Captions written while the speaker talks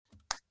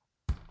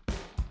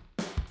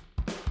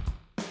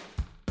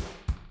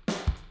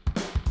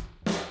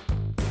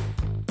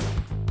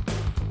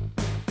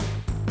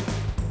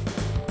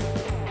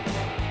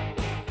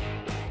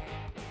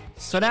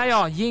Så där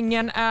ja,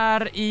 jingeln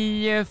är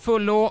i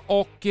fullo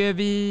och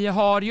vi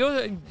har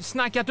ju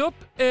snackat upp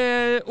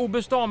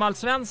OB:s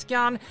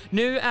damallsvenskan.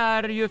 Nu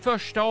är ju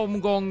första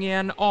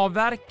omgången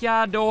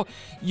avverkad och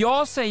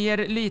jag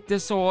säger lite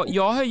så,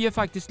 jag höjer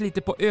faktiskt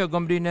lite på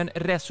ögonbrynen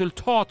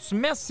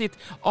resultatsmässigt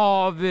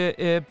av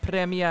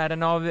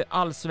premiären av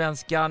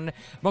allsvenskan.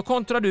 Vad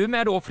kontrar du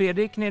med då,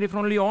 Fredrik,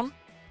 nerifrån Lyon?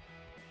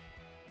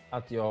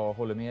 Att jag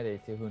håller med dig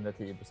till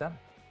 110%.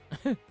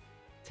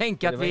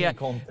 Tänk att vi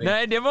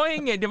nej, det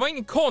var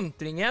ingen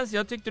kontring ens.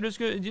 Jag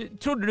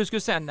trodde du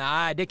skulle säga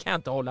nej, det kan jag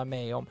inte hålla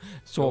med om.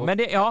 Så, men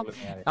det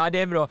det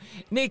är bra.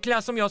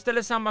 Niklas, om jag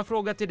ställer samma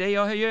fråga till dig,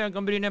 jag höjer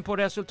ögonbrynen på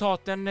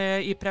resultaten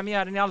i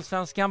premiären i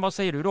allsvenskan. Vad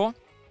säger du då?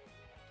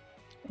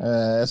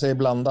 Jag säger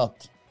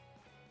blandat.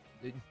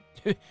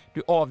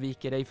 Du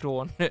avviker dig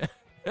från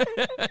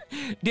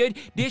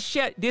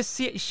det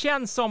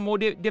känns som, och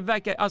det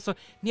verkar, alltså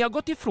ni har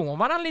gått ifrån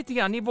varandra lite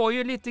grann. Ni var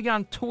ju lite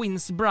grann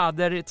twins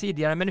brother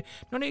tidigare, men nu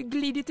har ni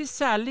glidit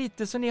isär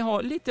lite, så ni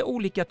har lite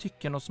olika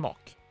tycken och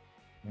smak.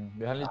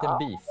 Vi har en liten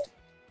beef.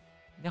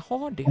 Jag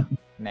har det.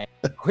 Nej,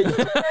 skit.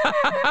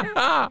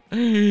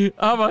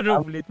 Ja, vad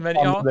roligt, men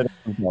ja,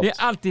 det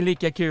är alltid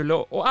lika kul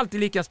och alltid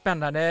lika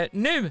spännande.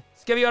 Nu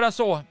ska vi göra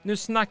så. Nu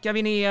snackar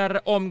vi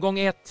ner omgång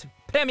 1,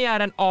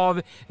 premiären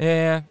av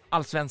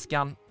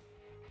allsvenskan.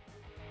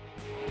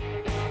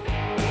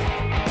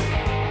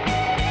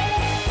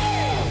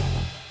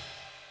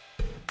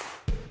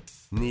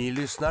 Ni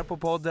lyssnar på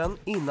podden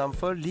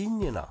Innanför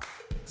linjerna.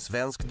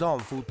 Svensk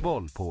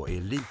damfotboll på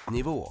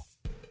elitnivå.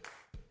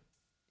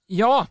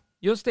 Ja,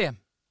 just det.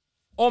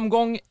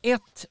 Omgång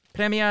 1,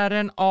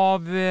 premiären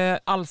av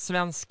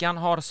allsvenskan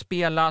har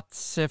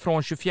spelats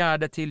från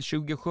 24 till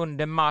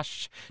 27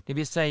 mars. Det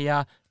vill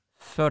säga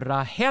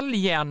förra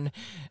helgen,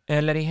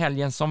 eller i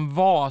helgen som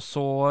var,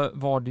 så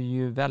var det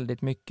ju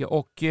väldigt mycket,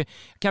 och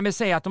kan vi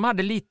säga att de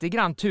hade lite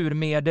grann tur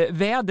med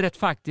vädret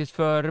faktiskt,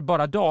 för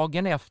bara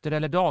dagen efter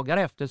eller dagar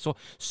efter så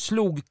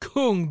slog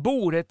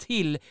Kungborre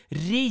till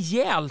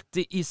rejält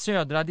i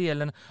södra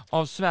delen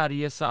av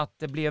Sverige, så att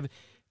det blev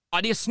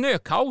det är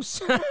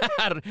snökaos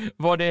här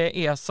vad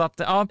det är, så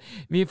att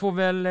vi får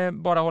väl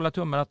bara hålla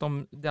tummen att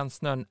den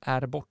snön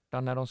är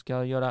borta när de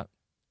ska göra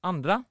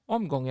andra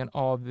omgången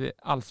av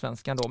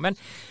allsvenskan då. Men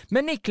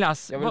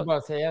Niklas, jag vill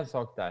bara säga en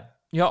sak där.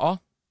 Ja.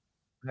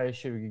 Här är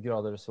 20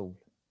 grader och sol.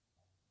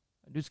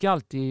 Du ska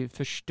alltid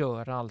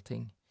förstöra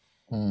allting.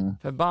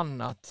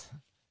 Förbannat.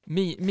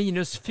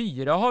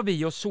 -4 har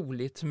vi och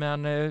soligt,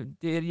 men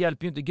det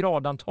hjälper ju inte.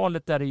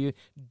 Gradantalet där är ju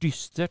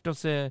dystert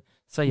att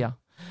säga.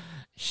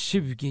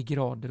 20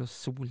 grader och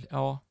sol.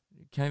 Ja,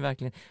 det kan ju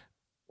verkligen.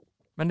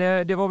 Men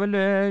det var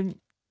väl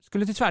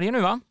skulle till Sverige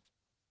nu, va?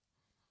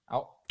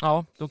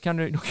 Ja, då kan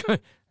du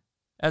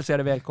Elsa är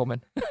det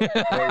välkommen.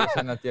 Jag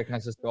känner att jag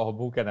kanske ska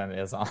avboka den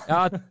resan.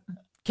 Ja,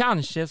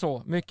 kanske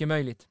så. Mycket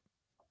möjligt.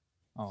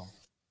 Ja.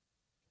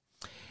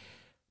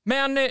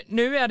 Men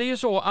nu är det ju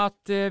så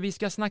att vi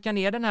ska snacka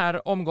ner den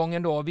här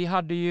omgången då. Vi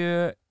hade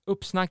ju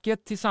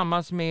uppsnacket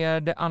tillsammans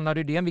med Anna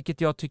Rydén,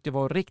 vilket jag tyckte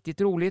var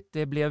riktigt roligt.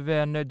 Det blev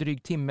en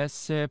dryg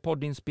timmes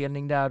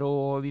poddinspelning där,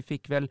 och vi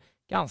fick väl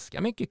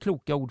ganska mycket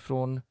kloka ord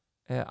från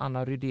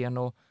Anna Rydén,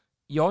 och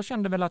jag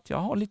kände väl att jag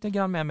har lite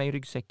grann med mig i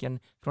ryggsäcken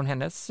från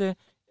hennes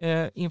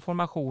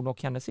information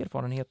och hennes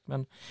erfarenhet.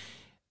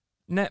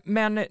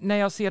 Men när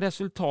jag ser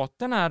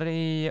resultaten här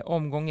i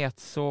omgång 1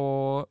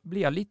 så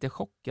blir jag lite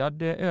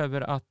chockad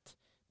över att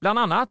bland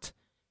annat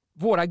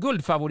våra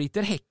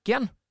guldfavoriter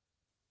Häcken.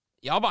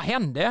 Ja, vad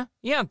hände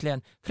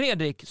egentligen?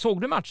 Fredrik,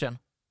 såg du matchen?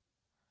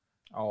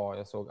 Ja,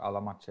 jag såg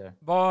alla matcher.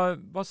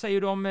 Vad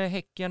säger du om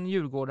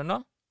Häcken-Djurgården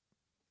då?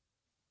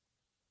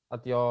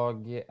 Att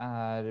jag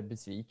är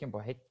besviken på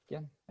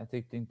Häcken. Jag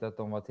tyckte inte att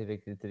de var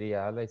tillräckligt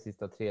rejäla i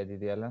sista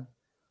tredjedelen.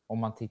 Om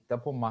man tittar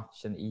på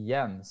matchen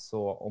igen,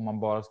 så om man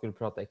bara skulle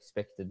prata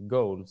expected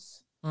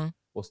goals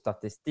och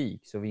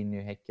statistik, så vinner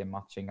ju Häcken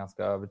matchen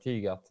ganska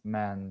övertygat.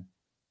 Men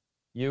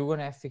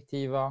Djurgården är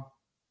effektiva.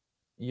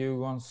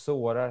 Djurgården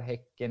sårar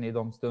Häcken i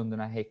de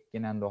stunderna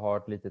Häcken ändå har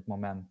ett litet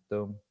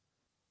momentum.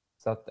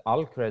 Så att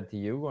all cred till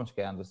Djurgården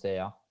ska jag ändå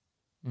säga.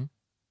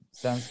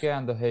 Sen ska jag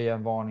ändå höja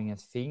en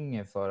varningens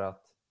finger för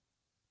att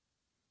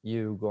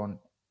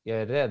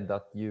jag är rädd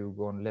att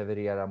Djurgården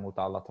levererar mot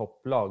alla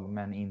topplag,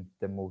 men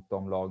inte mot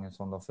de lagen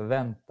som de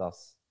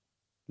förväntas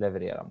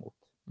leverera mot.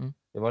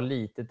 Det var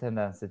lite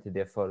tendenser till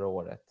det förra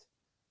året.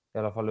 I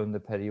alla fall under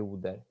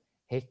perioder.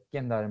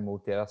 Häcken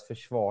däremot, deras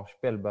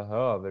försvarsspel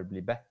behöver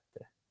bli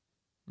bättre.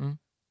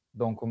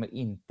 De kommer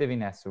inte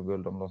vinna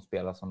SM-guld om de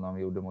spelar som de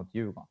gjorde mot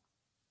Djurgården.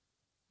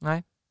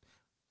 Nej.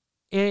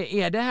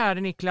 Är det här,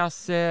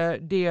 Niklas,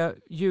 det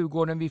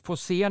Djurgården vi får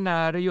se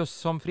när, just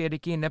som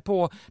Fredrik är inne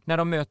på, när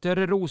de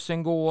möter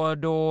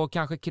Rosengård och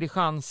kanske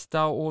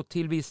Kristianstad och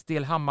till viss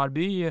del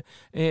Hammarby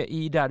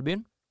i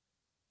derbyn?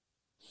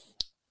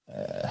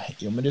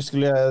 Jo, men det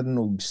skulle jag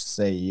nog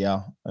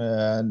säga.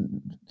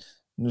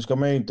 Nu ska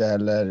man ju inte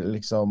heller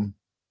liksom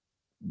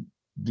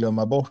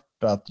glömma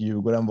bort att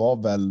Djurgården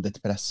var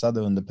väldigt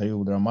pressade under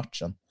perioder av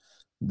matchen,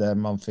 där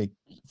man fick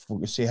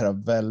fokusera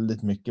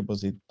väldigt mycket på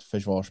sitt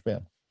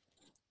försvarsspel.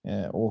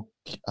 Och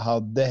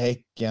hade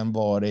Häcken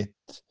varit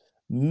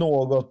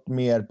något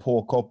mer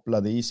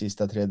påkopplade i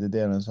sista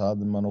tredjedelen så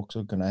hade man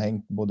också kunnat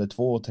hängt både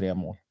 2 och 3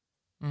 mål.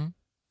 Mm.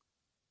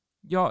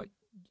 Jag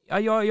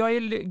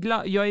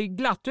är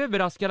glatt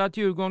överraskad att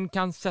Djurgården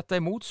kan sätta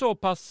emot så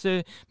pass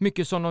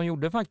mycket som de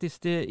gjorde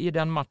faktiskt i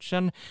den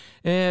matchen.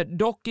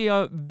 Dock är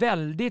jag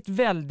väldigt,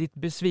 väldigt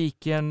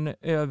besviken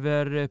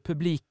över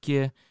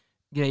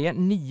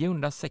publikgrejen.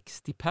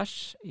 960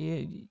 pers.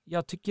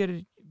 Jag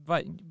tycker,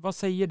 vad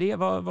säger det?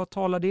 Vad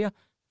talar det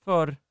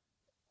för,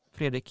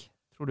 Fredrik,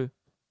 tror du?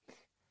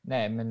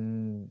 Nej,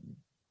 men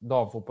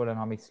damfotbollen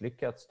har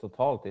misslyckats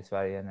totalt i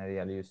Sverige när det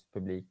gäller just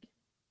publik.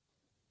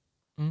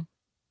 Mm.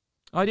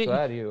 Ja, Så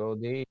är det ju, och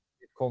det är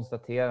ett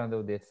konstaterande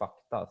och det är ett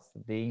fakta.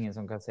 Det är ingen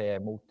som kan säga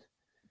emot.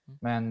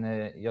 Men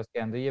jag ska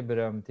ändå ge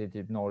beröm till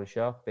typ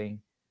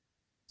Norrköping,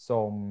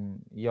 som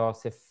jag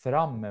ser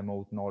fram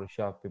emot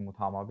Norrköping mot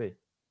Hammarby.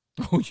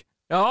 Oj.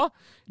 Ja,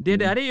 det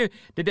där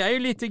är ju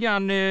lite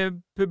grann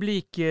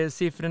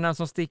publiksiffrorna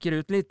som sticker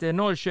ut lite.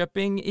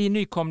 Norrköping i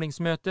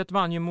nykomlingsmötet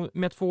vann ju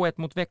med 2-1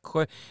 mot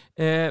Växjö.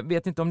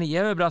 Vet inte om ni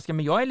är överraskade,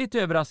 men jag är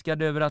lite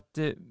överraskad över att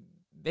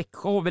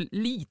Växjö har väl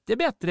lite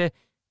bättre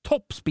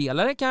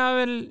toppspelare, kan jag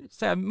väl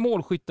säga,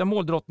 målskyttar,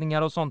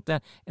 måldrottningar och sånt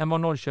än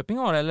vad Norrköping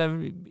har.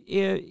 Eller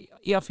är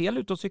jag fel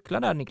ute och cykla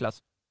där,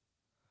 Niklas?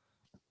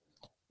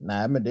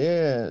 Nej, men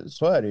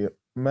så är det ju.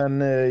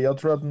 Men jag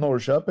tror att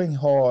Norrköping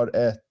har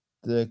ett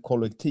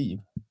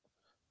kollektiv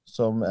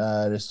som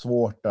är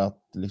svårt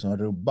att liksom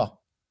rubba.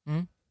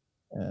 Mm.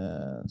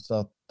 Så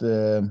att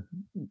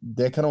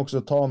det kan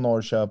också ta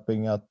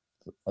Norrköping att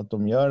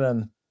de gör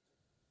en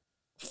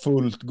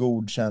fullt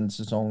godkänd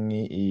säsong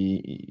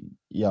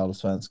i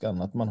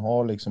allsvenskan. Att man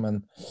har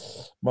liksom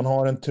man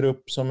har en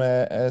trupp som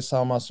är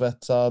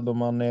sammansvetsad och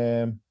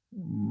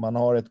man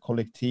har ett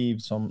kollektiv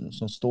som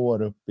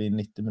står upp i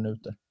 90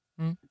 minuter.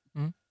 Mm.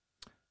 Mm.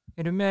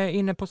 Är du med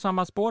inne på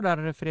samma spår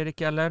där,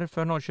 Fredrik, eller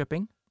för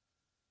Norrköping?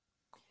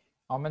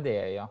 Ja, men det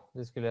är jag.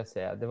 Det skulle jag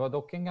säga. Det var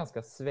dock en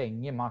ganska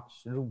svängig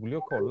match. Rolig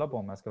att kolla på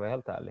om jag ska vara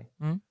helt ärlig.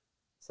 Mm.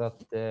 Så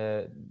att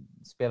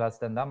spelas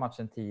den där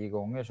matchen 10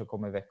 gånger så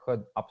kommer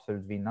Växjö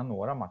absolut vinna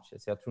några matcher.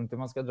 Så jag tror inte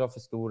man ska dra för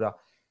stora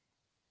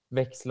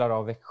växlar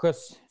av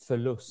Växjös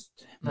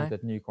förlust mot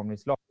ett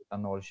nykomlingslag.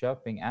 Utan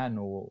Norrköping är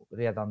nog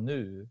redan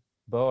nu,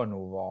 bör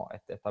nog vara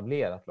ett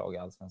etablerat lag i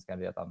allsvenskan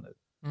redan nu.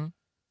 Mm.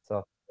 Så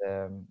att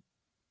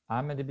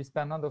men det blir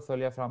spännande att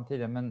följa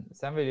framtiden. Men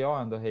sen vill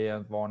jag ändå höja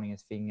ett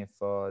varningens finger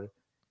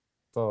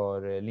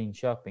för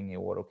Linköping i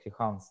år och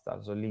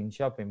Kristianstad. Så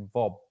Linköping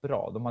var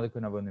bra. De hade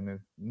kunnat vinna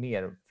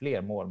med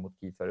fler mål mot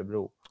KIF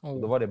Örebro.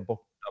 Och då var det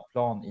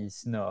bortaplan i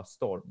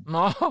snöstorm.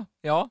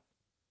 Ja.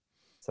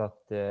 Så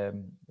att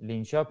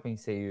Linköping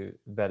ser ju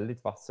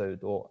väldigt vassa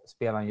ut. Och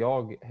spelaren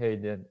jag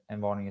höjde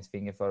en varningens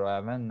finger för, och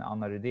även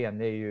Anna Rydén,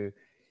 det är ju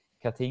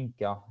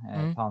Katinka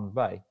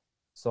Tandberg.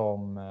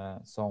 Som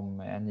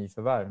är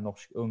nyförvärv,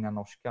 unga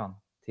norskan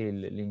till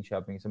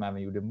Linköping, som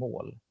även gjorde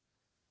mål.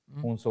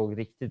 Hon såg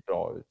riktigt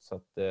bra ut. Så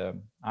att,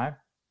 det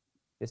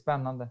är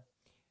spännande.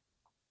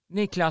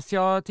 Niklas,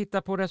 jag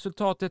tittar på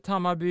resultatet.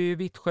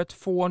 Hammarby-Vittsjö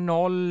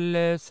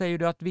 2-0. Säger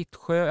du att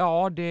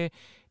Vittsjö,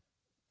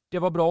 det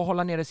var bra att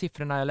hålla nere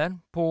siffrorna, eller?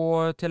 På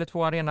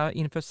Tele2 Arena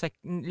inför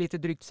lite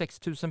drygt 6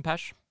 000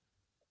 pers.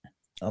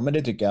 Ja, men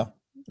det tycker jag.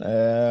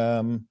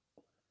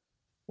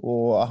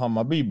 Och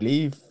Hammarby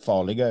blir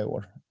farliga i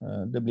år.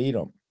 Det blir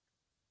de.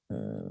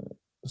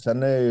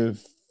 Sen är ju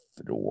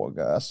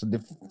fråga, alltså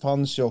det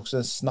fanns ju också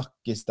en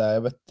snackis där.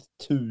 Jag vet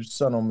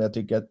tusan om jag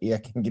tycker att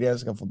Ekengren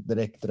ska få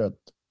direkt rött.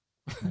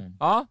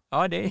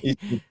 Ja, det är... I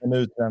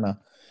minuterna.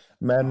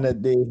 Men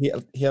det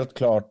är helt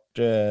klart,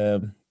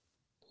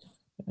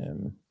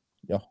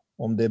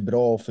 om det är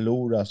bra att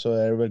förlora så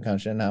är det väl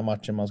kanske den här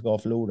matchen man ska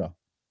förlora.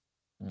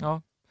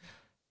 Ja.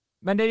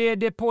 Men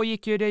det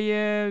pågick ju,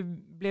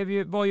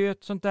 var ju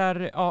ett sånt där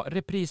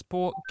repris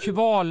på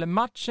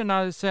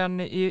kvalmatcherna sen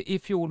i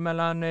fjol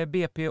mellan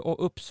BP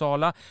och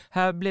Uppsala.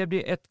 Här blev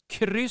det ett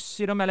kryss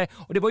i de,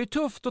 och det var ju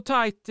tufft och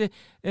tajt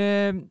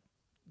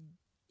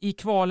i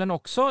kvalen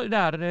också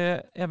där,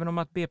 även om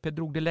att BP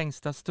drog det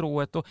längsta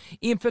strået. Och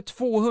inför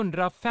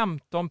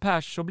 215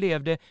 pers så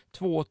blev det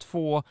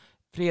 2-2.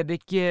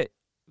 Fredrik,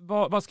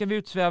 vad ska vi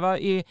utsväva?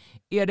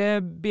 Är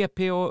det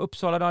BP och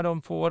Uppsala där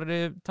de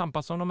får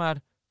tampas om de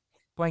här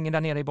poängen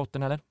där nere i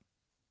botten, eller?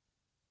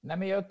 Nej,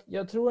 men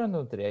jag tror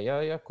ändå inte det.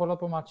 Jag kollar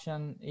på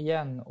matchen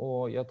igen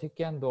och jag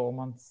tycker ändå, om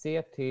man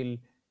ser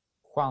till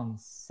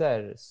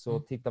chanser så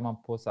tittar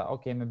man på så här,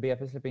 okej, men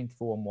BP släpper in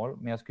 2 mål,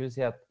 men jag skulle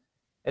säga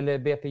eller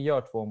BP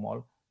gör 2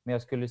 mål, men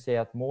jag skulle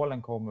säga att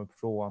målen kommer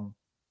från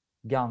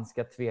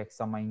ganska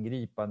tveksamma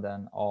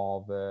ingripanden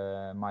av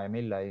Maja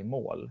Milla i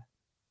mål.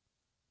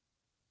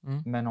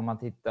 Men om man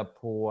tittar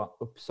på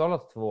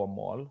Uppsalas 2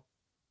 mål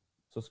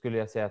så skulle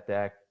jag säga att det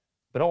är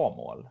bra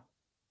mål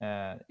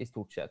i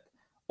stort sett.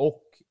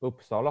 Och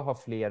Uppsala har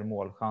fler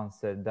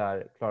målchanser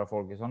där Klara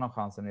Folkesson har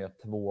chansen att göra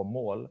 2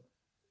 mål.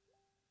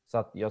 Så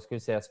att jag skulle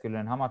säga, skulle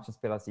den här matchen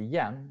spelas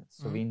igen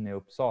så vinner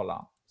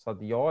Uppsala. Så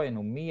att jag är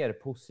nog mer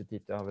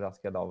positivt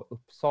överraskad av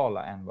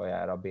Uppsala än vad jag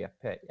är av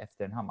BP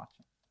efter den här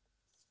matchen.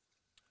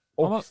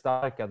 Och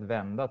stark att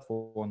vända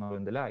 2-0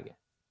 underläge.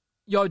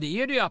 Ja,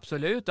 det är det ju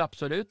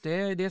absolut.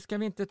 Det ska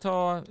vi inte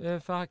ta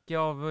för hacka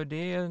av.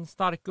 Det är en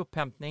stark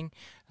upphämtning,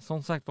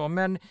 som sagt var.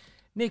 Men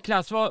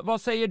Niklas,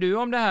 vad säger du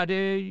om det här?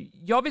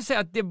 Jag vill säga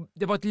att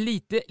det var ett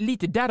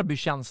lite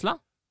derbykänsla.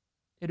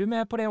 Är du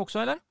med på det också,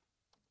 eller?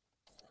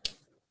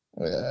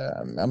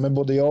 Ja, men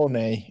både ja och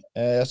nej.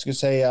 Jag skulle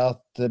säga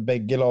att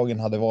bägge lagen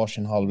hade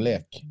varsin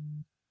halvlek.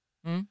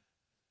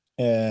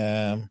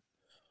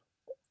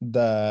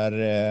 Där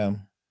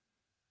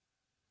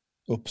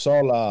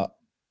Uppsala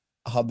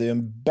hade ju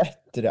en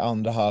bättre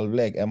andra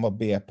halvlek än vad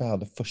BP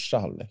hade första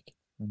halvlek.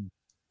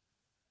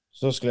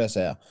 Så skulle jag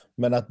säga.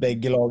 Men att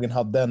bägge lagen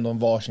hade ändå en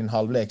varsin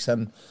halvlek.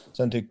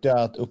 Sen tyckte jag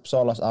att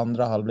Uppsalas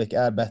andra halvlek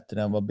är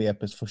bättre än vad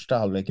BPs första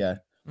halvlek är.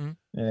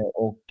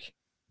 Och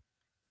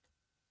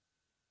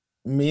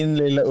min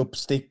lilla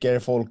uppstickare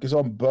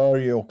Folkesson bör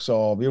ju också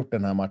ha avgjort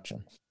den här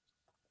matchen.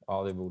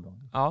 Ja, det borde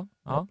hon. Ja.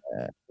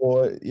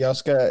 Och jag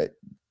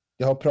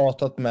har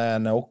pratat med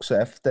henne också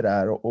efter det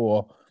här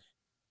och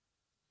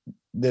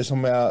det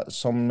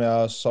som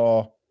jag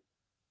sa,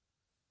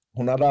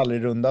 hon hade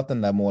aldrig rundat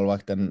den där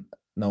målvakten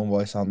när hon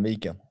var i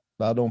Sandviken.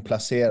 Då hade hon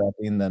placerat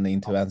in den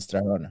in till vänstra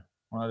hörnet.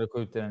 Hon hade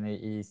skjutit den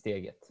i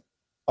steget.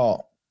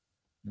 Ja.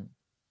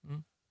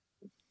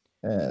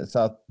 Så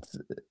att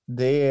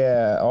det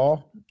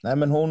ja, nej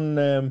men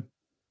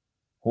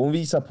hon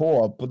visar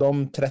på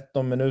de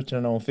 13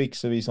 minuterna hon fick,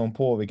 så visar hon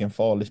på vilken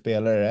farlig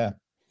spelare det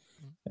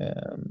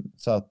är.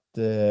 Så att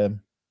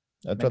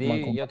jag tror att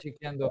man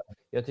kommer...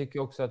 jag tycker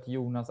också att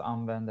Jonas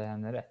använder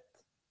henne rätt.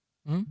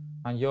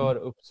 Han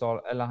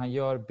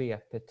gör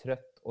BP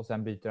trött och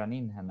sen byter han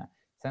in henne.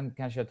 Sen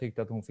kanske jag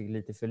tyckte att hon fick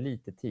lite för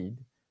lite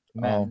tid,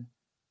 men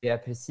det är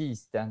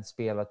precis den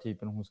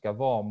spelartypen hon ska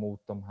vara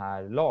mot de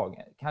här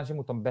lagen. Kanske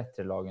mot de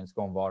bättre lagen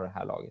ska hon vara det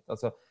här laget.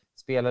 Alltså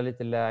spela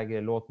lite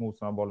lägre, låt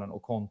motståndarbollen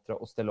och kontra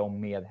och ställa om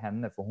med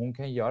henne. För hon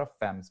kan göra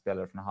 5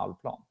 spelare från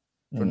halvplan.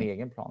 Från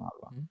egen plan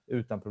halva.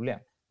 Utan problem.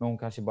 Men hon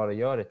kanske bara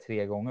gör det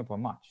 3 gånger på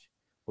en match.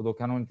 Och då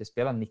kan hon inte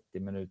spela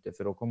 90 minuter.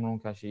 För då kommer hon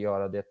kanske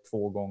göra det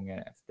 2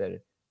 gånger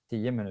efter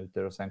 10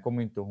 minuter. Och sen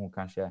kommer inte hon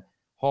kanske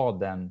ha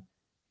den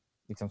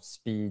liksom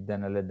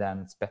speeden eller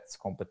den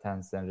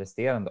spetskompetensen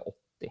resterande 80.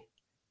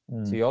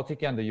 Så jag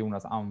tycker ändå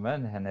Jonas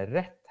använder henne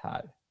rätt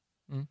här.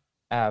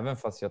 Även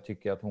fast jag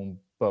tycker att hon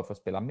bör få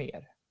spela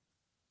mer.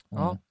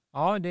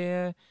 Ja,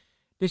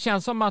 det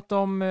känns som att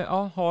de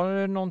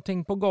har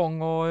någonting på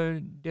gång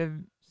och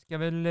det ska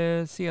väl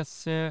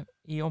ses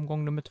i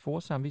omgång nummer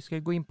 2 sen. Vi ska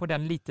gå in på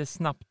den lite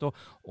snabbt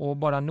och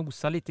bara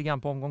nosa lite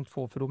grann på omgång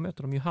 2, för då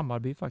möter de ju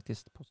Hammarby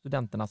faktiskt på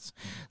Studenternas.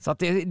 Så att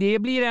det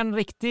blir en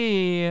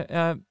riktig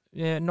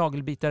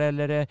nagelbitare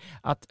eller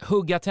att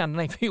hugga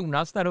tänderna inför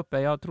Jonas där uppe.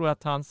 Jag tror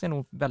att han ser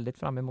nog väldigt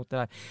fram emot det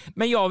här.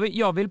 Men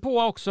jag vill på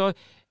också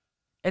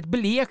ett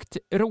blekt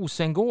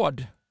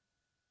Rosengård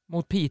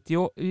mot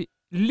Piteå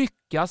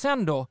lyckas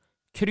ändå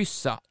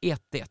kryssa 1-1.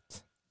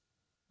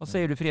 Vad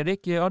säger du,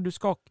 Fredrik? Ja,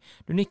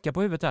 du nickar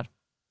på huvudet här.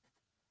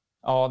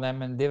 Ja, nej,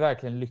 men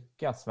det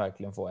lyckas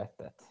verkligen få 1-1.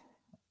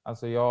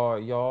 Alltså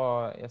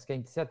jag ska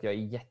inte säga att jag är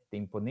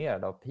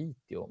jätteimponerad av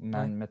Piteå,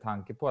 men med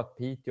tanke på att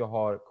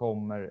Piteå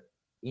kommer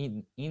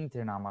in till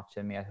den här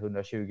matchen med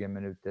 120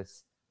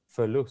 minuters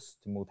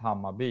förlust mot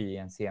Hammarby i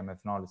en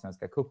semifinal i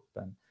Svenska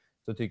cupen,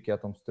 så tycker jag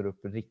att de står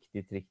upp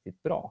riktigt,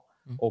 riktigt bra.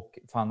 Och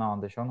Fanny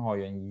Andersson har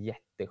ju en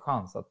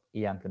jättechans att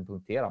egentligen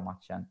punktera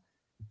matchen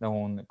när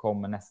hon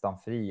kommer nästan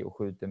fri och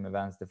skjuter med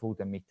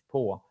vänsterfoten mitt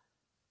på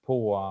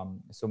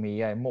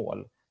Somia i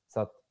mål. Så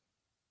att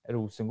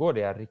Rosengård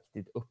är jag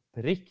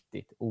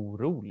uppriktigt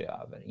orolig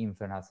över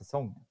inför den här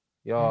säsongen.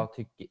 Jag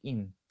tycker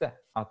inte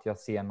att jag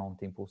ser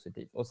någonting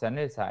positivt. Och sen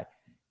är det så här,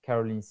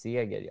 Caroline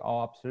Seger,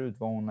 ja absolut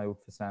vad hon har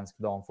gjort för svensk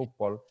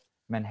damfotboll,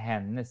 men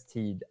hennes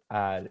tid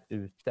är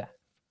ute.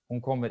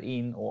 Hon kommer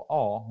in och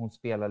hon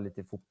spelar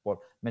lite fotboll,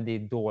 men det är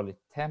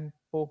dåligt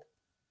tempo.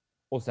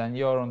 Och sen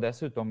gör hon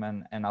dessutom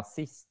en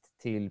assist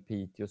till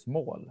Piteås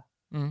mål.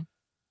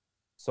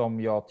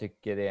 Som jag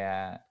tycker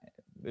är,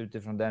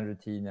 utifrån den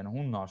rutinen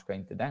hon har, ska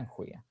inte den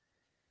ske.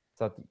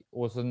 Så att,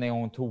 och så när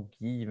hon tog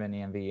given i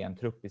en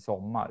VM-trupp i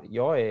sommar.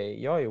 Jag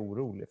är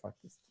orolig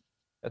faktiskt.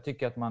 Jag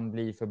tycker att man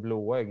blir för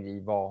blåögd i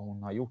vad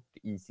hon har gjort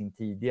i sin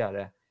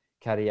tidigare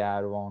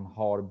karriär och vad hon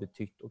har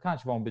betytt. Och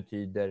kanske vad hon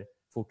betyder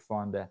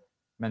fortfarande,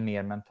 men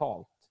mer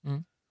mentalt.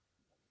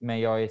 Men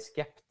jag är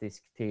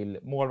skeptisk till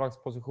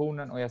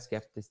målvaktspositionen och jag är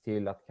skeptisk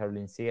till att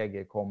Caroline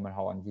Seger kommer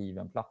ha en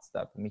given plats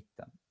där på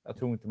mitten. Jag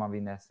tror inte man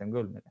vinner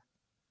SM-guld med det.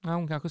 Ja,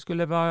 hon kanske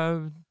skulle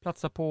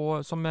platsa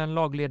på som en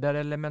lagledare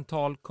eller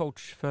mental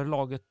coach för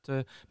laget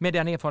med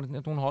den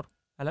erfarenhet hon har,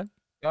 eller?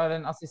 Ja,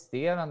 en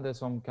assisterande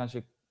som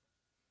kanske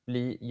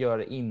gör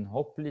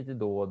inhopp lite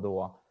då och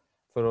då.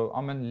 För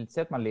att,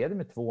 säg att man leder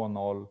med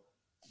 2-0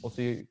 och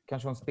så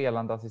kanske en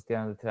spelande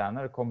assisterande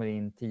tränare kommer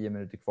in 10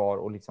 minuter kvar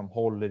och liksom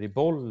håller i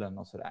bollen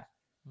och sådär.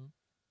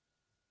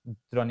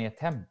 Drar ner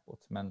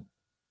tempot, men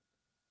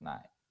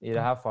nej. I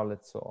det här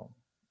fallet så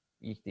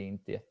gick det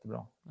inte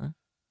jättebra.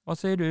 Vad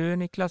säger du,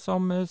 Niklas,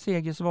 om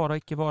Segers vara och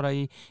icke vara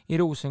i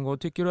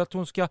Rosengård? Tycker du att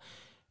hon ska...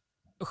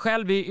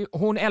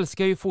 Hon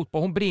älskar ju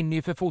fotboll, hon brinner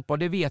ju för fotboll,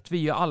 det vet vi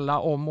ju alla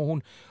om,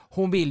 och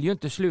hon vill ju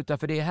inte sluta,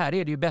 för det här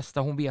är det ju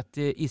bästa hon vet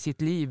i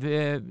sitt liv,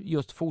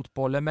 just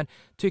fotbollen. Men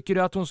tycker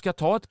du att hon ska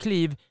ta ett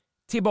kliv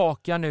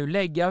tillbaka nu,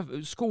 lägga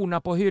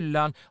skorna på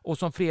hyllan och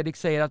som Fredrik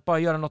säger, att bara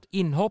göra något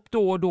inhopp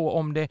då och då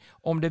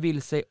om det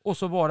vill sig, och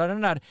så vara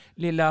den där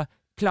lilla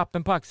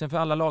klappen på axeln för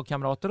alla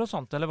lagkamrater och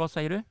sånt, eller vad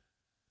säger du?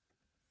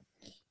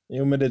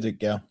 Jo, men det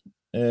tycker jag.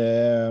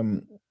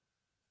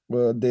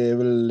 Och det är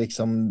väl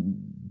liksom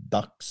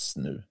dags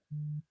nu,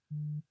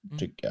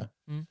 tycker jag.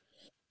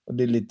 Och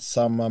det är lite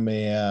samma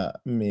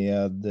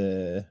med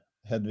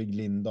Hedvig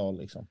Lindahl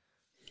liksom.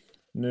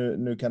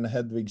 Nu kan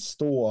Hedvig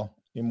stå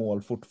i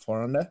mål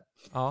fortfarande.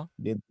 Ja.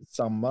 Det är inte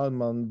samma.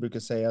 Man brukar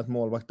säga att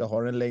målvakter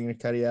har en längre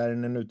karriär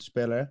än en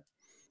utespelare.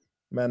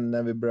 Men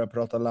när vi börjar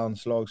prata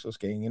landslag så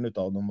ska ingen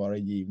av dem vara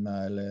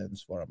givna eller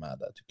ens vara med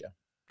där, tycker jag.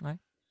 Nej.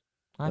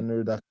 Men nu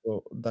är det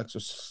dags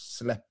att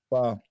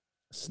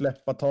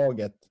släppa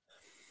taget.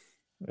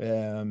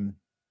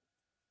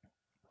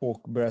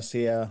 Och börja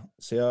se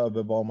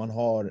över vad man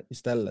har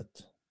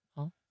istället.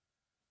 Ja.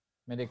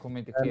 Men det kommer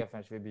inte ske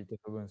förrän vi byter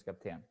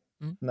förbundskapten.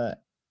 Nej.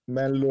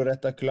 Men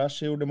Loretta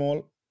Kulasch gjorde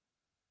mål.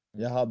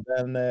 Jag hade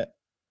en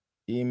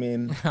i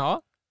min...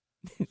 Ja.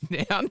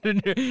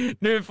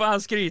 Nu får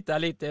han skryta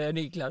lite,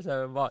 Niklas.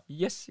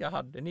 Yes, jag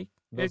hade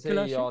Niklas. Då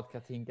säger jag att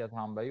Katinka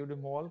Thamberg gjorde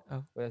mål.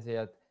 Ja. Och jag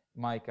säger att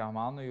Maika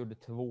Hamano gjorde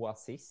 2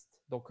 assist.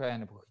 Dock har jag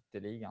henne på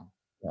skytteligan.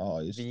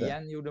 Ja, just det.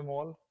 Vien gjorde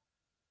mål.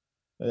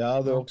 Jag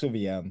hade också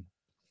Vien.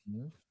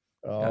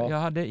 Ja. Jag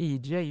hade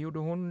EJ. Gjorde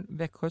hon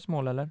Växjös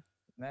mål, eller?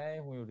 Nej,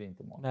 hon gjorde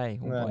inte mål. Nej,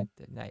 hon var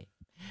inte. Nej.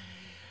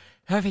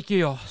 Här fick ju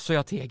jag, så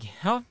jag teg.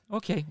 Ja,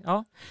 okej.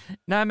 Ja.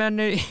 Nej, men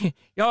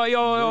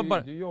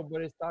du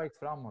jobbar i starkt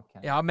framåt,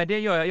 Ken. Ja, men det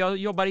gör jag. Jag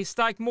jobbar i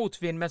stark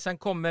motvind, men sen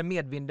kommer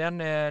medvinden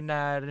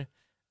när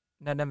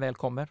den väl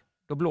kommer.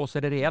 Då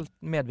blåser det rejält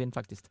medvind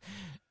faktiskt.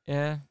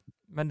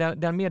 Men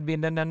den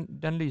medvinden,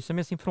 den lyser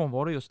med sin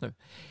frånvaro just nu.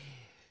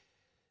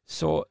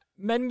 Så,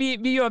 men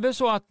vi gör väl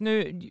så att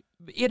nu...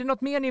 Är det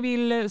något mer ni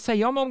vill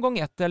säga om omgång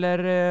 1?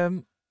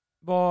 Eller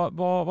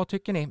vad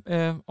tycker ni?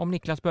 Om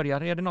Niklas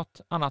börjar, är det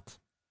något annat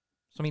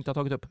som vi inte har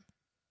tagit upp?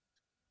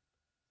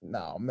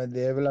 Nej, men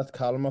det är väl att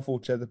Kalmar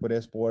fortsätter på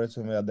det spåret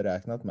som vi hade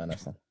räknat med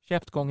nästan.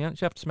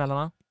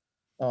 Käftsmällarna.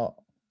 Ja.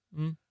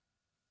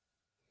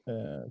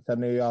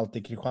 Sen är ju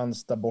alltid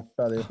Kristianstad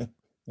borta. Det är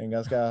en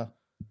ganska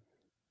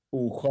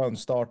oskön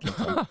start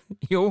liksom.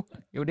 jo,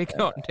 det är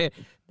klart.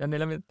 Den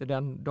är inte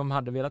den de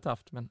hade velat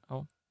haft, men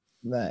ja.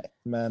 Nej,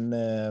 men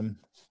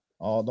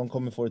ja, de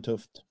kommer få det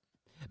tufft.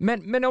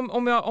 Men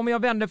om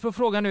jag vänder för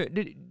frågan nu,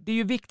 det är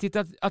ju viktigt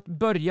att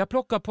börja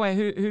plocka poäng.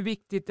 Hur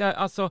viktigt är,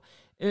 alltså,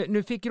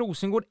 nu fick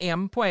Rosengård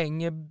 1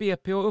 poäng,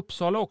 BP och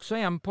Uppsala också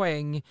 1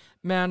 poäng,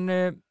 men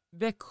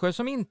Växjö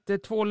som inte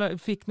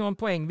fick någon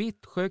poäng,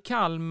 Vittsjö,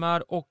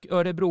 Kalmar och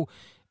Örebro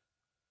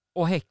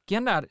och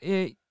Häcken där.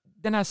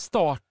 Den här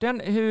starten,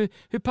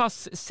 hur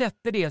pass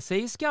sätter det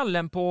sig i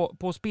skallen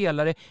på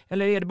spelare?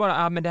 Eller är det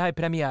bara, men det här är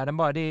premiären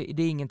bara, det är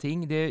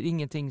ingenting. Det är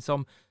ingenting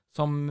som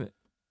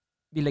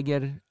vi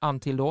lägger an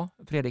till då.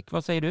 Fredrik,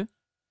 vad säger du?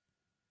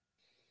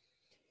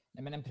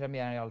 Nej, men en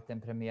premiär är alltid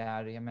en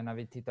premiär. Jag menar,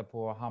 vi tittar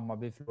på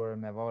Hammarby förlorade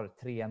med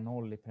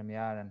 3-0 i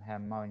premiären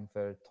hemma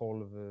inför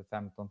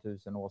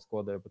 12-15 000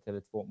 åskådare på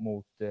Tele2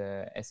 mot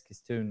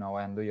Eskilstuna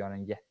och ändå gör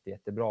en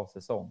jättebra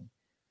säsong.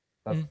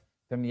 Så att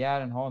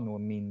premiären har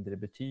nog mindre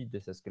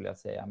betydelse skulle jag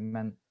säga.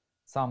 Men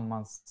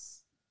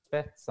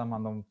sammanspetsar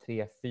man de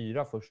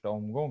 3-4 första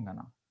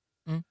omgångarna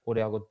och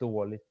det har gått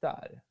dåligt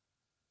där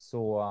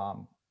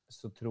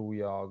så tror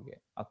jag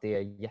att det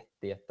är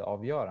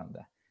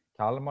jätteavgörande.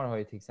 Kalmar har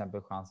ju till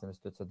exempel chansen att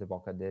studsa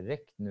tillbaka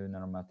direkt nu när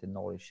de möter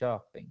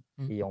Norrköping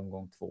i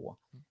omgång 2.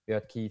 Vi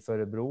har ett KIF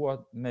Örebro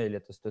har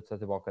möjlighet att studsa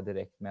tillbaka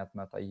direkt med att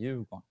möta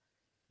Djurgården.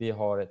 Vi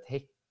har ett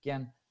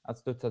Häcken att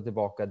studsa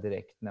tillbaka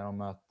direkt när de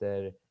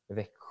möter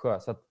Växjö.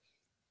 Så att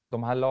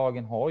de här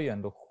lagen har ju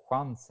ändå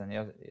chansen.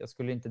 Jag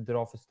skulle inte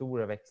dra för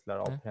stora växlar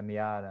av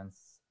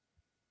premiärens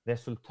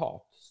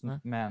resultat.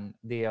 Men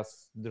det jag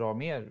drar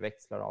mer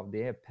växlar av,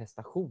 det är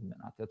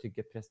prestationerna. Att jag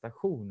tycker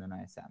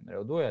prestationerna är sämre.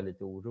 Och då är jag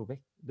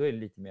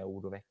lite mer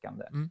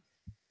oroväckande.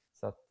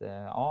 Så att,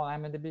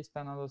 men det blir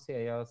spännande att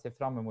se. Jag ser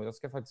fram emot. Jag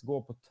ska faktiskt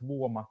gå på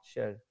 2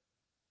 matcher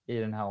i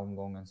den här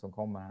omgången som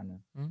kommer här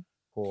nu.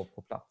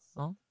 På plats.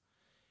 Ja.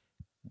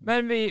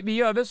 Men vi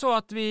gör väl så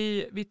att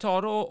vi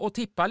tar och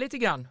tippar lite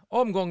grann.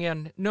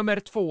 Omgången nummer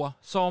 2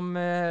 som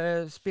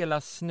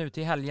spelas nu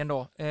till helgen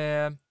då.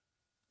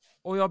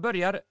 Och jag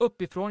börjar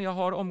uppifrån. Jag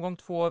har omgång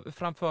 2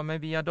 framför mig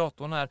via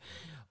datorn här.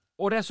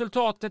 Och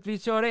resultatet, vi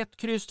kör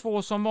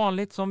 1-2 som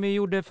vanligt som vi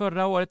gjorde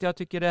förra året. Jag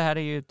tycker det här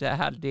är ju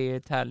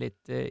ett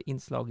härligt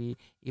inslag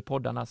i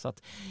poddarna. Så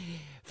att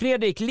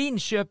Fredrik,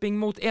 Linköping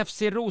mot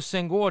FC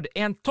Rosengård.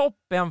 En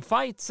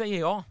toppenfight säger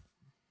jag.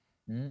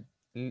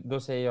 Då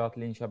säger jag att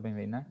Linköping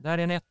vinner. Där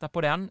är en 1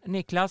 på den.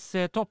 Niklas,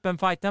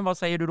 toppenfighten, vad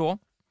säger du då?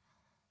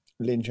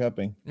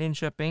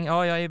 Linköping.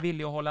 Ja, jag är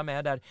villig att hålla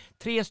med där.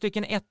 3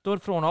 stycken ettor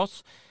från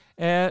oss.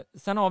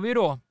 Sen har vi ju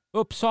då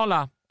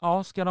Uppsala.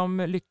 Ja, ska de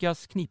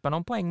lyckas knipa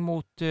någon poäng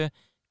mot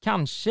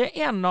kanske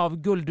en av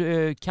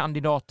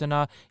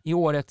guldkandidaterna i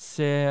årets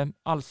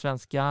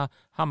allsvenska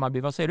Hammarby?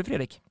 Vad säger du,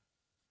 Fredrik?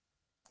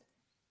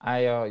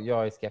 Nej,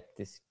 jag är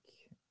skeptisk.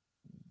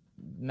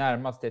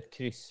 Närmast ett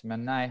kryss,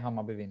 men nej,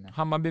 Hammarby vinner.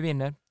 Hammarby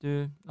vinner.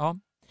 Ja.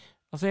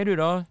 Vad säger du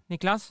då,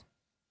 Niklas?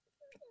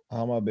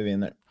 Hammarby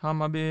vinner.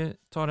 Hammarby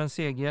tar en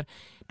seger.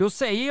 Då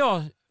säger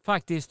jag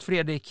faktiskt,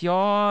 Fredrik,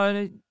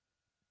 jag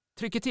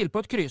trycker till på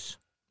ett kryss.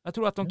 Jag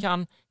tror att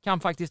de kan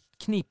faktiskt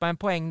knipa en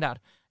poäng där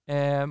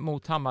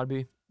mot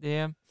Hammarby.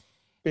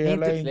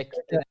 Spela inte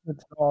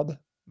Kenneths rad.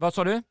 Vad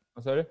sa du?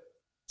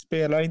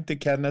 Spela inte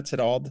Kenneths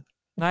rad.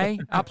 Nej,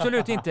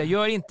 absolut inte.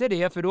 Gör inte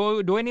det,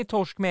 för då är ni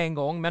torsk med en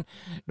gång. Men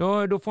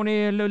då får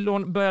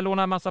ni börja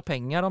låna en massa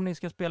pengar om ni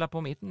ska spela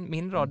på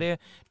min rad.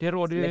 Det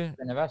råder ju...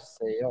 Släkten är värst,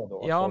 säger jag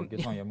då. Ja,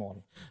 Holgersson gör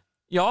mål.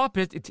 Ja,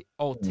 precis.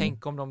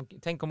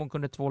 Tänk om hon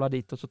kunde tvåla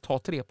dit och så ta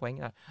 3 poäng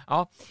där.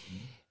 Ja.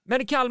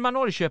 Men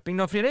Kalmar-Norrköping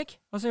då, Fredrik?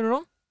 Vad säger du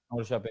då?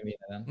 Norrköping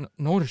vinner den.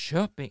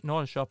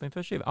 Norrköping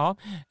för 20.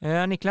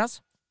 Ja.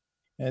 Niklas?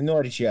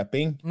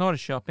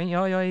 Norrköping.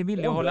 Ja, jag är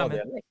villig att hålla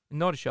med.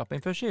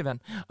 Norrköping för 20.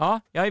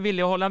 Ja, jag är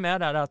villig att hålla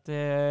med där att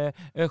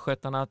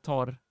Östgötarna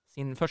tar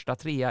sin första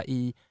 3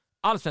 i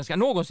allsvenskan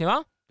någonsin,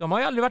 va? De har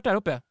ju aldrig varit där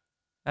uppe.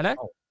 Eller?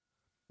 Ja.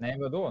 Nej,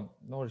 vadå?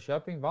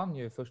 Norrköping vann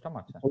ju första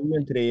matchen. De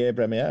är 3 i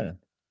premiären.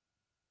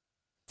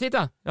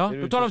 Titta, ja,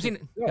 då tar de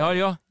sin...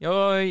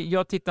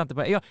 Jag tittar inte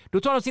på det. Ja, då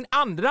tar de sin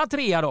andra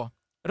 3 då.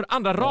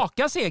 Andra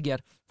raka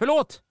seger.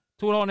 Förlåt,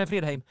 Tor-Arne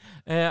Fredheim,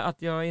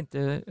 att jag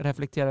inte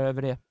reflekterar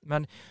över det.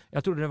 Men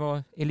jag trodde det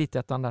var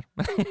elitettan där.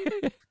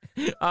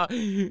 Ja,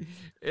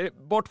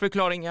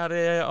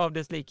 bortförklaringar av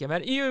dess like.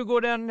 Men i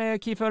Djurgården,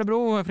 KIF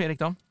Örebro, Fredrik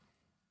då?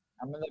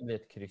 Ja, men det blir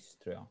ett kryss,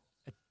 tror jag.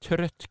 Ett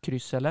trött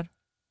kryss, eller?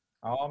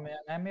 Ja,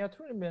 men jag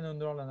tror det blir en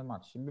underhållande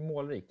match. Det blir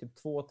målrikt,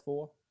 typ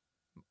 2-2.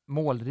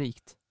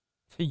 Målrikt?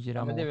 4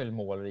 mål. Men det är väl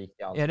målrikt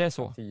i allt. Är det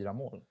så? 4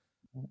 mål.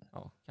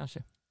 Ja,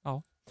 kanske.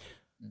 Ja.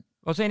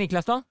 Vad säger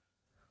Niklas då?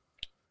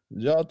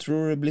 Jag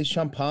tror det blir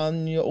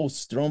champagne och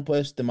ostron på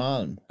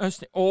Östermalm.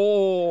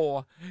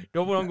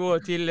 Då får de gå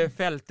till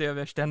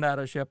fältöversten där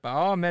och köpa.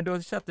 Ja, men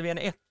då sätter vi en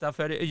 1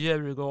 för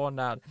Djurgården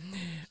där.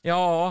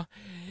 Ja,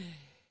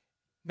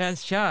 men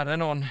kära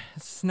någon,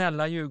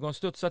 snälla Djurgården,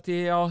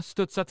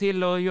 studsa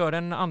till och gör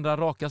en andra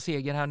raka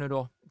seger här nu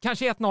då.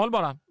 Kanske 1-0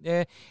 bara.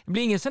 Det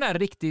blir ingen sån här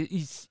riktig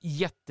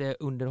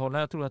jätteunderhållande.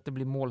 Jag tror att det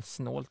blir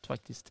målsnålt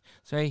faktiskt.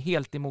 Så jag är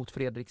helt emot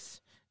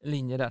Fredriks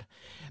linje där.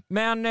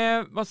 Men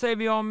vad säger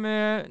vi om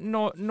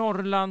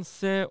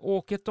Norrlands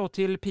åket då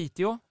till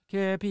Piteå?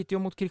 Piteå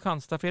mot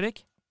Kristianstad,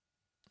 Fredrik?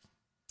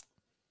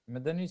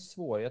 Men den är ju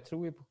svår. Jag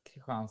tror ju på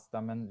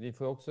Kristianstad, men vi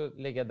får också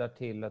lägga där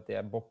till att det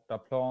är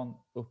bortaplan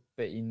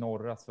uppe i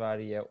norra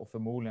Sverige och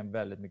förmodligen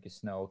väldigt mycket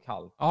snö och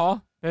kallt. Ja,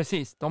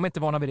 precis. De är inte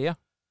vana vid det.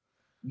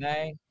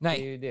 Nej. Det är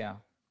ju det.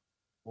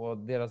 Och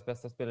deras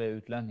bästa spelare är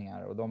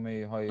utlänningar och de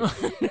har ju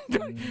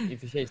i och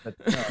för sig sett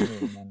snö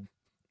nu, men...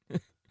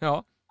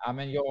 Ja. Ja,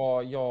 men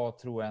jag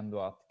tror ändå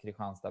att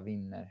Kristianstad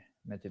vinner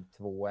med typ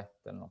 2-1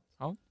 eller något.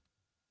 Ja.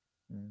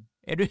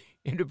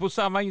 Är du på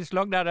samma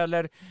inslag där,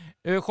 eller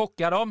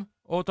chockar dem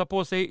och tar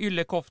på sig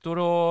yllekoftor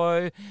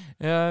och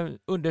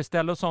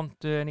underställ och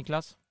sånt,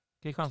 Niklas?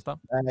 Kristianstad?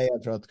 Nej,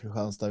 jag tror att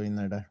Kristianstad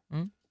vinner där.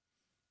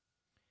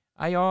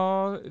 Ja,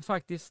 jag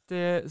faktiskt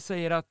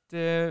säger att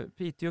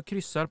Piteå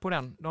kryssar på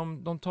den.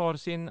 De tar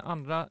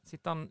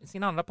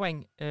sin andra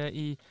poäng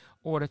i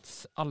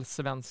årets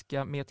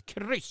allsvenska med ett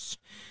kryss.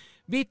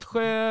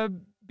 Vittsjö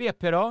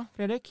BP då,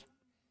 Fredrik?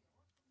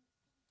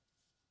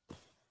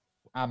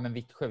 Ja, men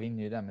Vittsjö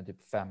vinner ju den med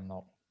typ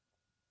 5-0.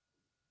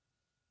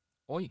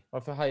 Oj.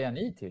 Varför hajar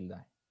ni till det?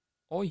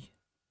 Oj.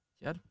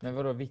 Hjälp. Men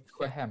vadå,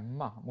 Vittsjö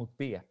hemma mot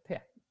BP?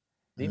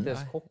 Det är inte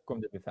ens chock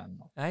om det blir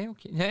 5-0. Nej,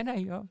 okej.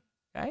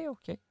 Nej,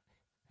 okej.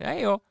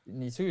 Nej, ja.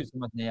 Ni såg ut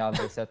som att ni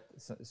aldrig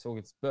såg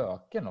ett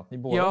spöke eller något. Ni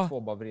båda två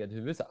bara vred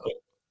huvudet så här.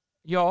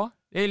 Ja,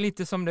 det är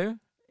lite som du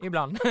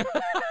ibland.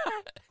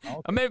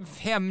 Ja, men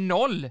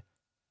 5-0.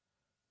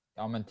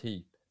 Ja, men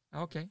typ.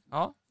 Okej.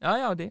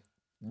 Ja,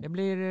 det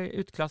blir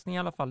utklassning i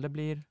alla fall. Det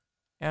blir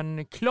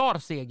en klar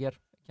seger,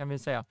 kan vi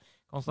säga.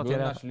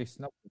 Gunnars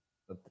lyssnar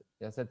på det.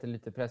 Jag sätter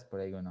lite press på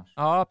dig, Gunnars.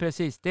 Ja,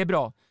 precis. Det är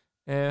bra.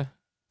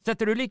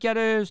 Sätter du lika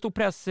stor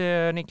press,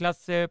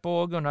 Niklas,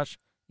 på Gunnars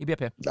i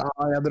BP? Ja,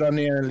 jag drar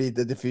ner den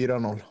lite till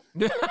 4-0.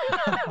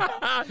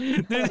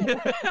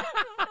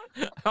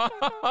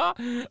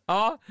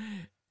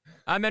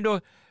 Ja, men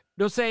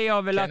då säger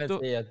jag väl att...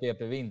 säga att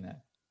BP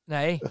vinner?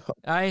 Nej,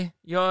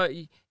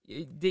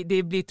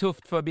 det blir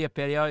tufft för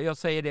BP. Jag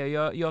säger det.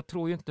 Jag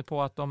tror ju inte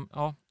på att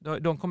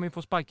de kommer ju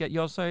få sparka.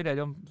 Jag säger det,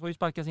 de får ju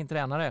sparka sin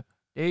tränare.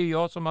 Det är ju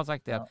jag som har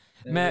sagt det. Ja,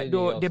 men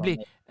det blir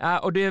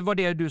och det var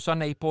det du sa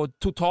nej på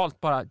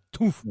totalt bara.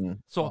 Tuff.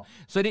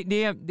 Så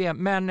det.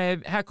 Men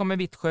här kommer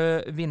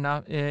Vittsjö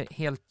vinna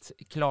helt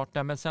klart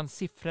där. Men sen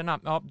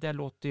siffrorna, det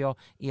låter jag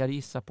er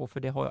gissa på, för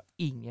det har jag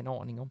ingen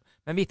aning om.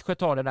 Men Vittsjö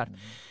tar det där.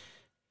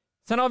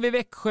 Sen har vi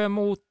Växjö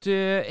mot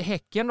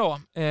Häcken då.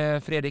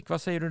 Fredrik,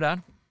 vad säger du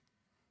där?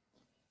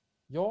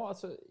 Ja,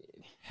 alltså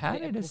Här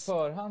är det... på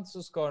förhand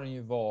så ska den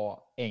ju vara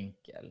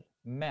enkel.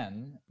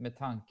 Men med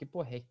tanke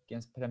på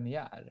Häckens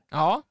premiär.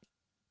 Ja.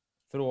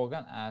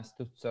 Frågan är,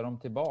 studsar de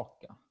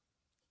tillbaka?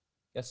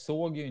 Jag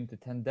såg ju inte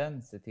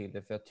tendenser till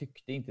det, för jag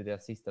tyckte inte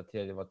deras sista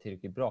tredje var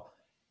tillräckligt bra.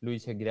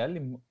 Luis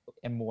Högrell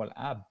i mål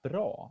är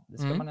bra. Det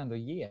ska man ändå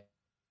ge.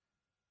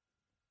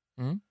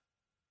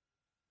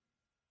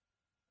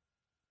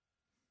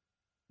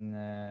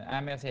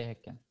 Nej, men jag säger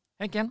Häcken.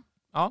 Häcken,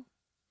 ja.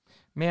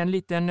 Med en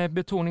liten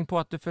betoning på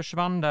att du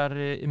försvann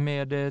där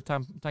med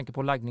tanke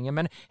på laggningen.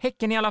 Men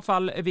Häcken i alla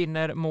fall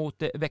vinner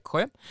mot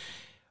Växjö.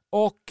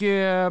 Och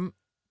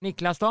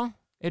Niklas då?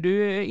 Är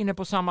du inne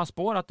på samma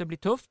spår att det blir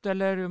tufft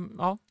eller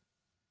ja?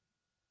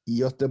 I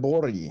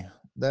Göteborg,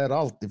 det är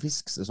alltid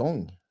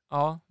fisksäsong.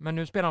 Ja, men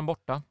nu spelar de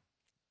borta.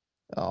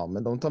 Ja,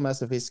 men de tar med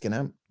sig fisken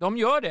hem. De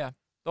gör det.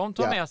 De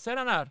tar med sig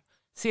den här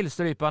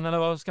sillstrypan, eller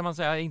vad ska man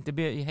säga? Inte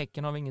i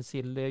Häcken har vi ingen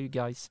sill, det är ju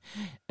guys.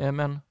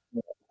 Men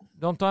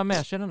de tar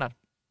med sig den där.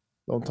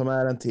 De tar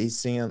med den till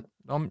Hisingen.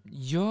 De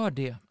gör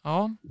det,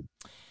 ja.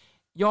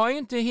 Jag är ju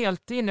inte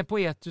helt inne på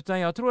ett, utan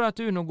jag tror att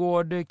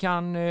Unogård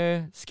kan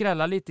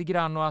skrälla lite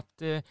grann och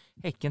att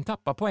Häcken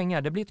tappar poäng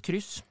här. Det blir ett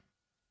kryss.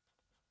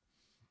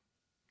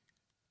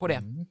 På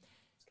det.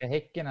 Ska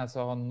Häcken alltså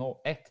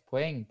ha 1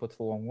 poäng på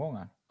 2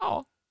 omgångar?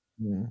 Ja.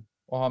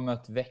 Och har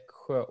mött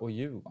Växjö och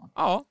Djurgården?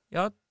 Ja,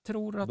 jag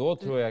tror att... Då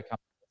tror jag kan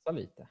passa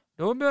lite.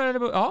 Då börjar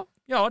det...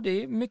 Ja, det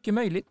är mycket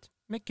möjligt.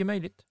 Mycket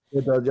möjligt.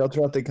 Jag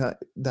tror att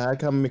det här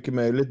kan mycket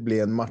möjligt bli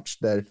en match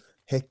där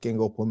Häcken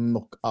går på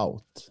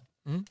knockout.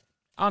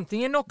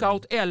 Antingen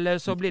knockout eller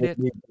så blir det...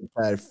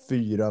 Är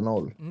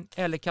 4-0.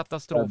 Eller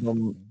katastrof.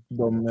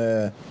 De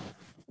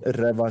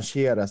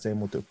revanscherar sig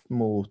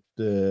mot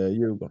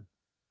Djurgården.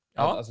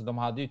 Ja. Alltså de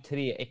hade ju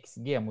 3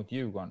 XG mot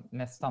Djurgården.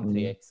 Nästan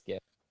 3 XG.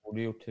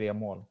 Borde gjort 3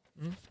 mål.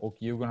 Och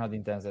Djurgården hade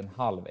inte ens en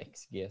halv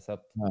XG. Så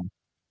att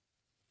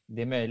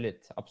det är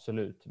möjligt,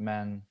 absolut.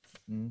 Men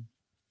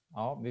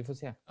ja, vi får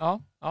se.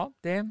 Ja,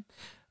 det...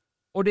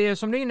 Och det är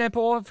som du är inne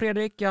på,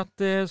 Fredrik,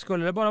 att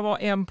skulle det bara vara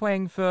 1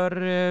 poäng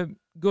för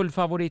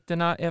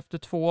guldfavoriterna efter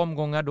 2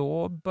 omgångar,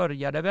 då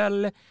börjar det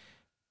väl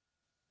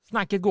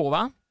snacket gå,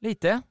 va?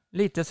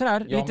 Lite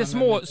sådär, ja, lite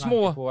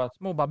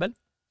småbabbel.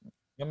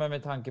 Ja, men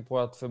med tanke på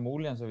att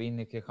förmodligen så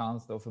vinner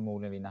Kristianstad och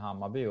förmodligen vinner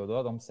Hammarby, och då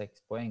har de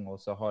 6 poäng och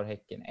så har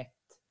Häcken 1.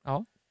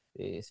 Ja.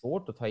 Det är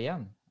svårt att ta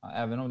igen,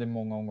 även om det är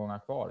många omgångar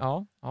kvar.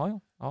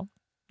 Ja,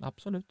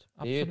 absolut.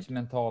 Det är ju ett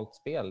mentalt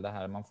spel det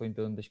här, man får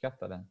inte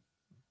underskatta den.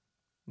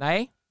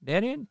 Nej, det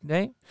är det inte.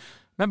 Nej.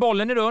 Men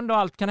bollen är rund och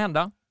allt kan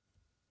hända.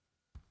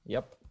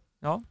 Japp.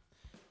 Ja.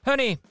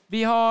 Hörni,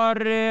 vi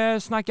har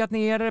snackat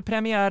ner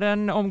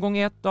premiären omgång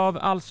 1 av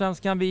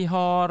Allsvenskan. Vi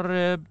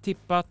har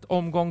tippat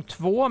omgång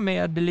 2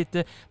 med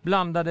lite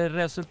blandade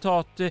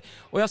resultat.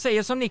 Och jag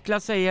säger som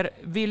Niklas säger,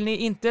 vill ni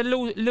inte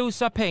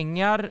losa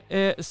pengar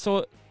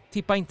så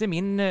tippa inte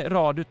min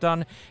rad,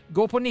 utan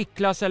gå på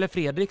Niklas eller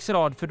Fredriks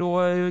rad, för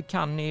då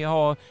kan ni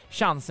ha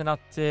chansen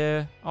att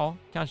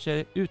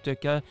kanske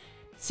utöka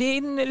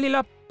sin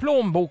lilla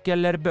plånbok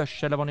eller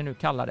börs eller vad ni nu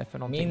kallar det för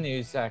någonting. Min är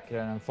ju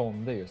säkrare än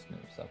fonder just nu.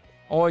 Så att...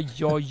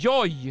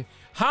 Oj!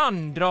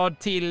 Han drar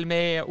till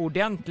med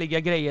ordentliga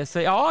grejer. Så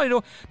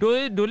ja,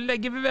 då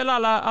lägger vi väl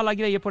alla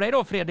grejer på dig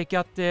då, Fredrik,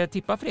 att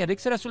tippa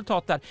Fredriks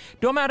resultat där.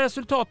 De här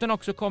resultaten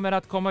också kommer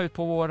att komma ut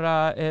på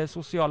våra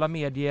sociala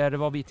medier,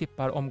 vad vi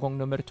tippar omgång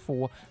nummer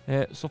 2.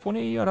 Så får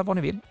ni göra vad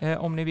ni vill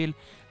om ni vill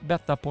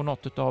betta på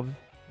något av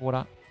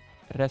våra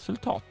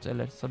resultat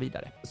eller så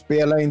vidare.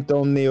 Spela inte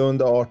om ni är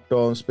under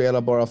 18,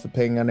 spela bara för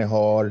pengar ni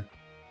har.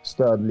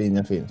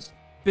 Stödlinjen finns.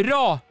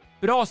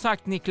 Bra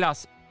sagt,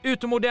 Niklas.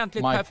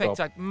 Utomordentligt Mic perfekt drop.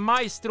 sagt.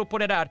 Maestro på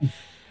det där.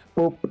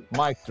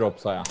 Mic drop,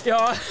 sa jag.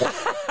 Ja,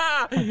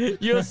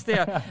 just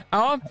det.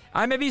 Ja,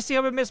 men vi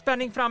ser med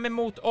spänning fram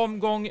emot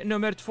omgång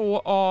nummer 2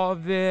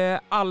 av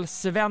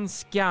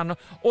Allsvenskan.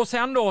 Och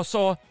sen då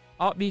så,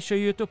 vi kör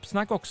ju ett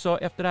uppsnack också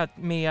efter det här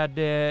med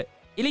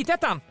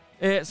Elitettan,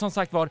 som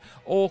sagt var.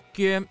 Och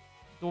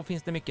då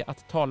finns det mycket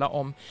att tala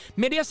om.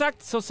 Med det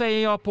sagt så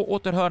säger jag på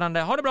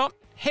återhörande. Ha det bra.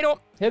 Hej då!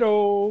 Hej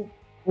då!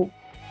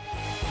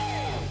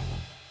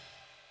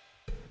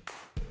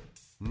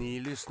 Ni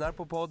lyssnar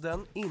på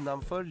podden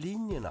Innanför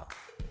linjerna.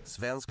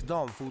 Svensk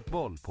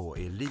damfotboll på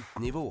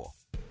elitnivå.